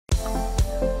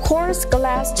quartz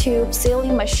glass tube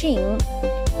sealing machine,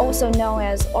 also known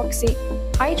as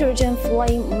oxyhydrogen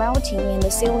flame melting and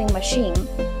sealing machine.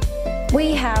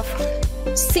 We have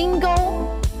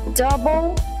single,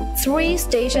 double, 3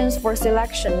 stations for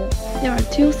selection. There are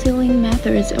 2 sealing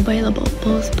methods available,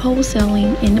 both pole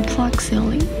sealing and plug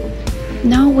sealing.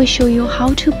 Now we show you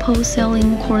how to pole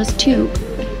sealing quartz tube.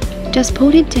 Just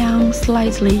pull it down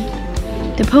slightly.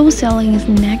 The pole sealing is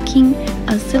necking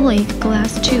a silica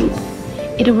glass tube.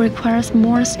 It requires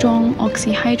more strong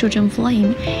oxyhydrogen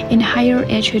flame and higher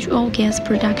H2O gas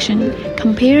production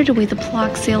compared with the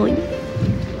plug sealing.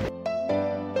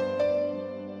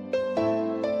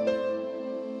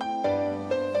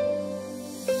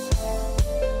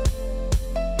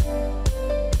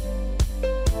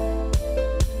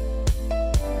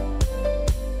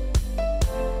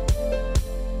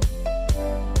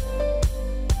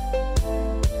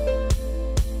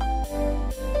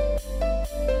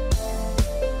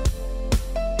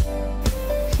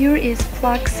 Here is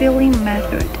plug sealing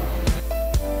method.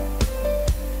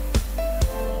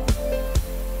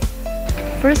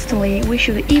 Firstly, we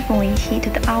should evenly heat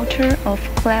the outer of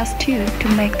glass tube to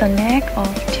make the neck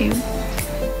of tube.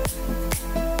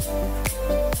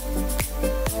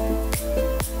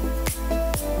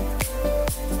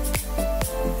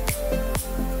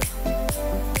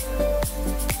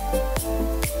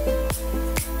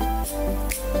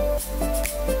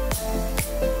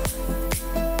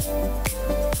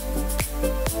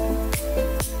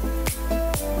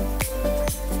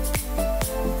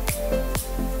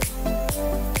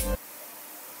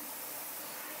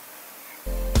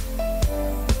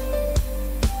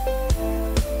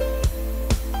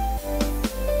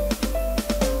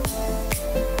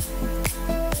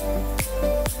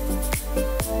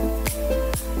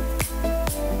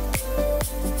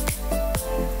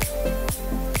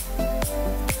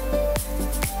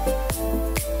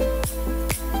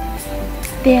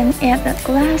 Then add the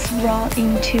glass rod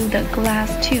into the glass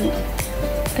tube.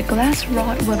 The glass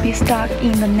rod will be stuck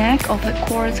in the neck of the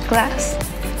quartz glass.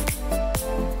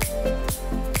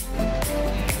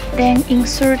 Then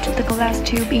insert the glass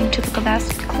tube into the glass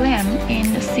clamp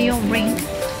and the seal ring.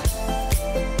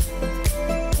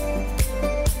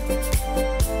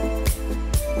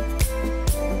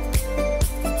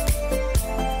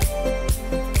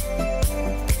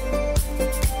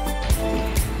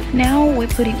 Now we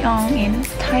put it on and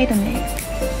tighten it.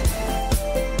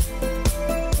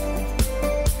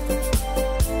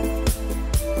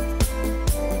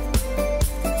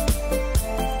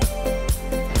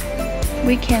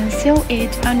 We can seal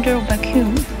it under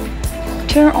vacuum.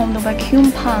 Turn on the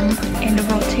vacuum pump and the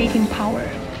rotating power.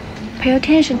 Pay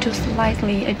attention to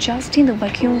slightly adjusting the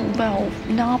vacuum valve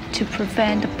knob to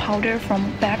prevent the powder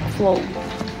from backflow.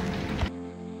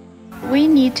 We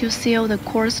need to seal the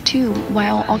quartz tube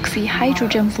while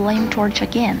oxyhydrogen flame torch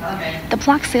again. The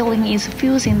plug sealing is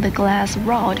fusing the glass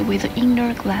rod with the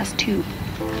inner glass tube.